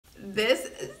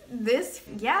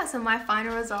Yeah, so my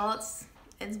final results,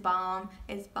 it's bomb,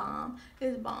 it's bomb,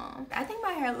 it's bomb. I think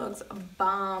my hair looks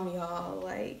bomb, y'all.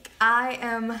 Like, I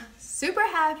am super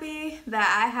happy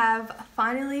that I have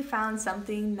finally found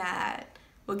something that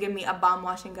will give me a bomb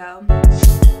wash and go.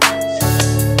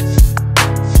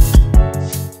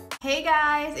 Hey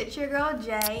guys, it's your girl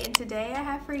Jay, and today I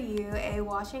have for you a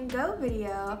wash and go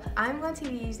video. I'm going to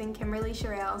be using Kimberly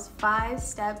Cherrell's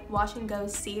 5-step wash and go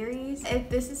series. If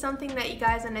this is something that you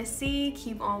guys want to see,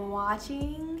 keep on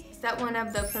watching. Step 1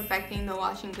 of the perfecting the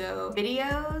wash and go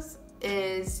videos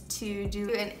is to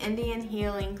do an Indian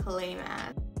healing clay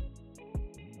mask.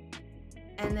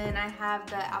 And then I have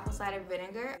the apple cider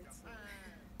vinegar.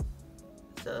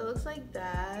 So it looks like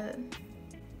that.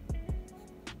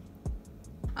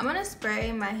 I'm gonna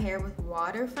spray my hair with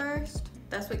water first.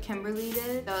 That's what Kimberly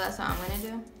did, so that's what I'm gonna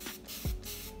do.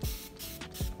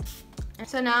 And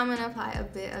so now I'm gonna apply a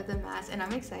bit of the mask, and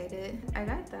I'm excited. I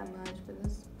got that much, but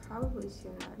it's probably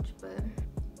too much, but.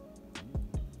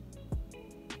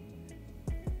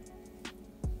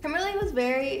 Kimberly was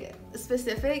very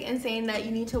specific in saying that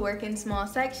you need to work in small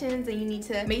sections and you need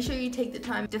to make sure you take the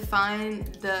time to define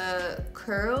the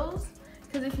curls,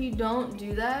 because if you don't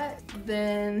do that,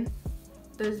 then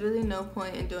there's really no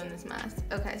point in doing this mask.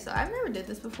 Okay, so I've never did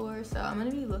this before, so I'm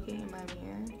gonna be looking in my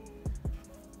mirror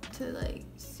to like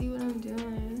see what I'm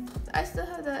doing. I still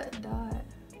have that dot.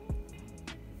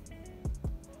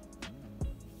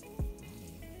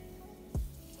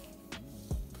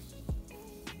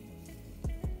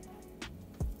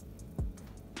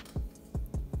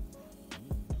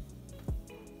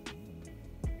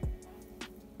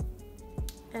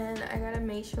 And I gotta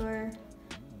make sure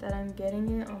that I'm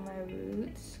getting it on my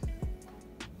roots.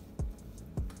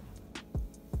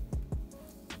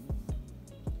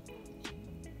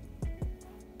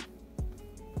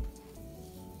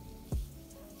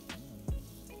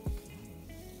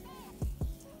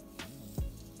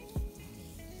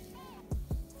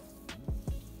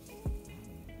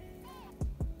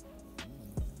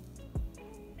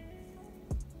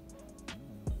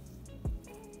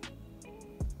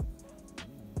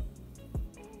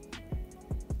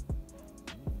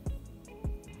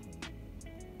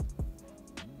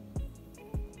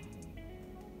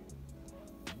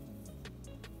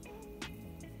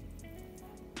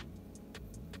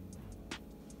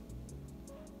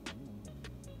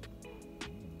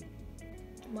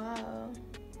 Wow,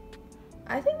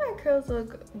 I think my curls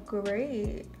look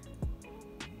great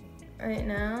right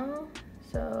now,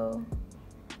 so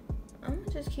I'm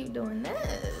gonna just keep doing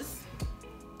this.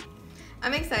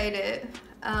 I'm excited,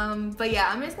 but yeah,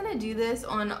 I'm just gonna do this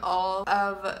on all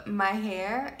of my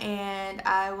hair, and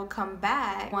I will come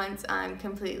back once I'm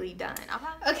completely done.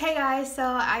 Okay guys, so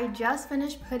I just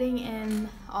finished putting in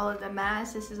all of the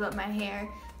masks. This is what my hair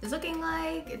is looking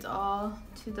like. It's all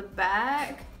to the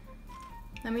back.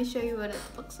 Let me show you what it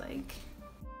looks like.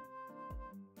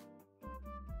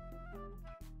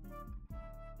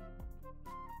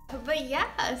 But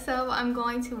yeah, so I'm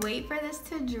going to wait for this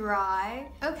to dry.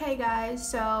 Okay guys,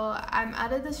 so I'm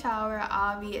out of the shower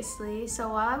obviously. So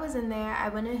while I was in there, I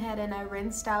went ahead and I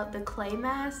rinsed out the clay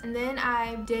mask, and then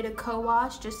I did a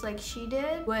co-wash just like she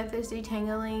did with this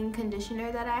detangling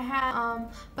conditioner that I had.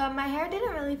 But my hair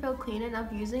didn't really feel clean enough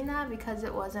using that because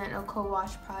it wasn't a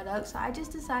co-wash product, so I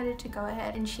just decided to go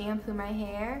ahead and shampoo my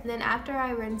hair. Then after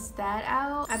I rinsed that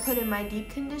out, I put in my deep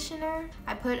conditioner.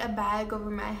 I put a bag over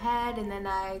my head, and then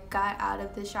I got out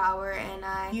of the shower and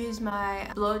I used my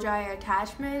blow dryer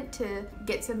attachment to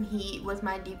get some heat with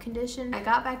my deep condition. I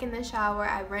got back in the shower,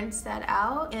 I rinsed that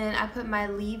out, and I put my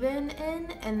leave-in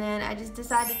in, and then I just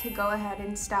decided to go ahead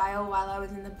and style while I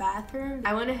was in the bathroom.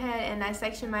 I went ahead and I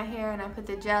sectioned my hair and I put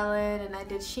the gel in, and I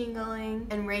did shingling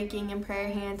and raking and prayer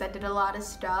hands. I did a lot of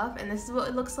stuff, and this is what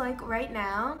it looks like right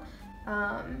now.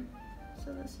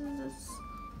 So this is this,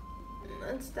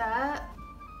 that's that.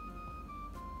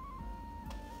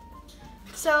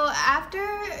 So after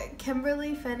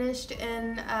Kimberly finished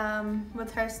in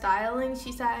with her styling,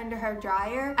 she sat under her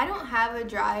dryer. I don't have a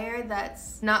dryer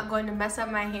that's not going to mess up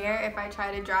my hair if I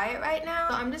try to dry it right now,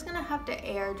 so I'm just gonna have to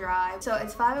air dry. So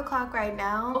it's 5 o'clock right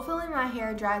now. Hopefully my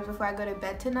hair dries before I go to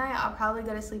bed tonight. I'll probably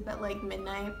go to sleep at like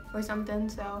midnight or something.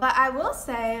 So, but I will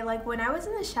say, like, when I was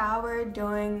in the shower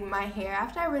doing my hair,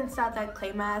 after I rinsed out that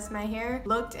clay mask, my hair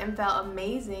looked and felt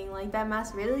amazing. Like, that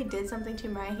mask really did something to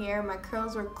my hair. My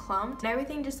curls were clumped and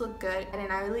everything just looked good, and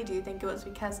I really do think it was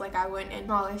because like I went in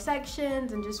smaller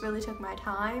sections and just really took my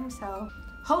time. So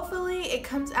hopefully it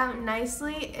comes out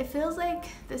nicely. It feels like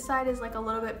this side is like a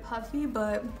little bit puffy,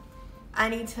 but I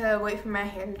need to wait for my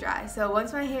hair to dry. So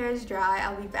once my hair is dry,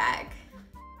 I'll be back.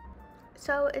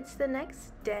 So it's the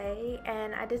next day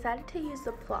and I decided to use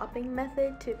the plopping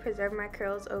method to preserve my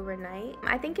curls overnight.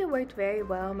 I think it worked very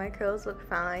well. My curls look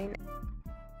fine.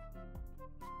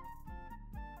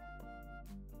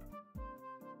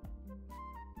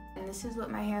 And this is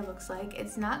what my hair looks like.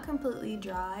 It's not completely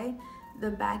dry. The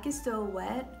back is still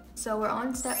wet. So we're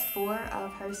on step 4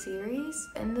 of her series.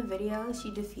 In the video,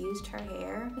 she diffused her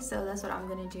hair. So that's what I'm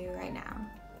gonna do right now.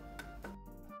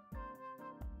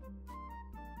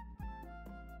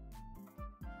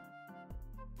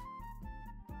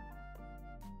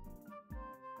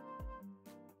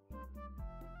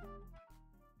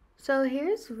 So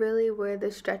here's really where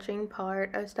the stretching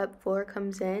part of step 4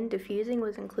 comes in. Diffusing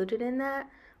was included in that,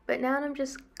 but now I'm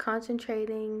just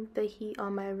concentrating the heat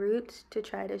on my roots to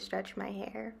try to stretch my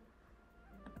hair.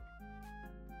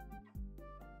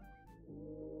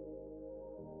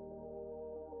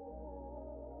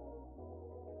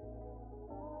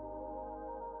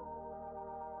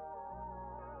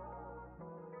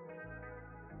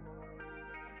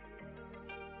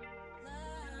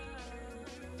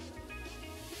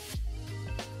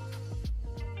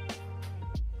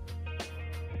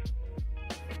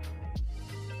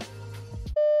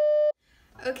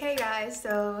 Okay guys,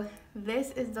 so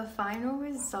this is the final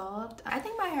result. I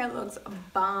think my hair looks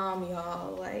bomb,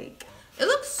 y'all. Like, it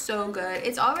looks so good.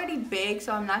 It's already big,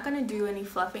 so I'm not gonna do any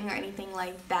fluffing or anything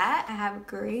like that. I have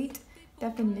great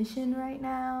definition right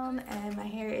now and my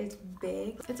hair is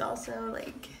big. It's also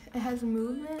like, it has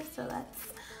movement, so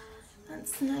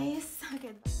that's nice.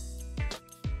 Okay.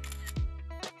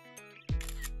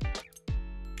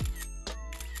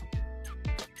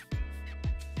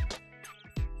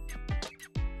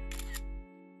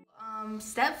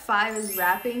 Step 5 is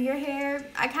wrapping your hair.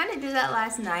 I kind of did that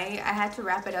last night. I had to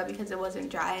wrap it up because it wasn't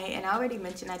dry, and I already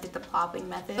mentioned I did the plopping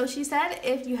method. So she said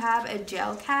if you have a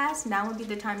gel cast, now would be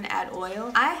the time to add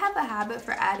oil. I have a habit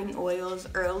for adding oils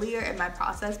earlier in my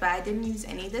process, but I didn't use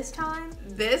any this time.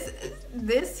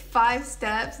 This 5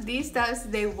 steps, these steps,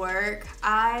 they work.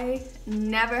 I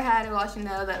never had a wash and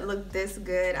go that looked this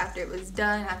good after it was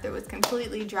done, after it was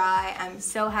completely dry. I'm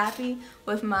so happy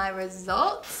with my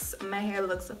results. My hair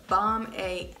looks bomb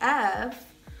AF.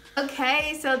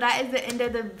 Okay, so that is the end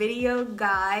of the video,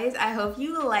 guys. I hope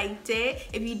you liked it.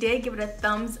 If you did, give it a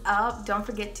thumbs up. Don't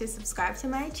forget to subscribe to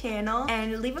my channel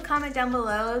and leave a comment down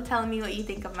below telling me what you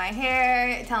think of my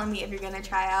hair, telling me if you're gonna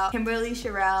try out Kimberly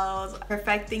Cherrell's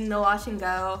Perfecting the Wash and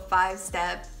Go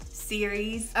 5-step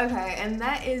series. Okay, and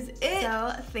that is it.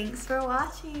 So thanks for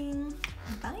watching.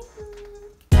 Bye.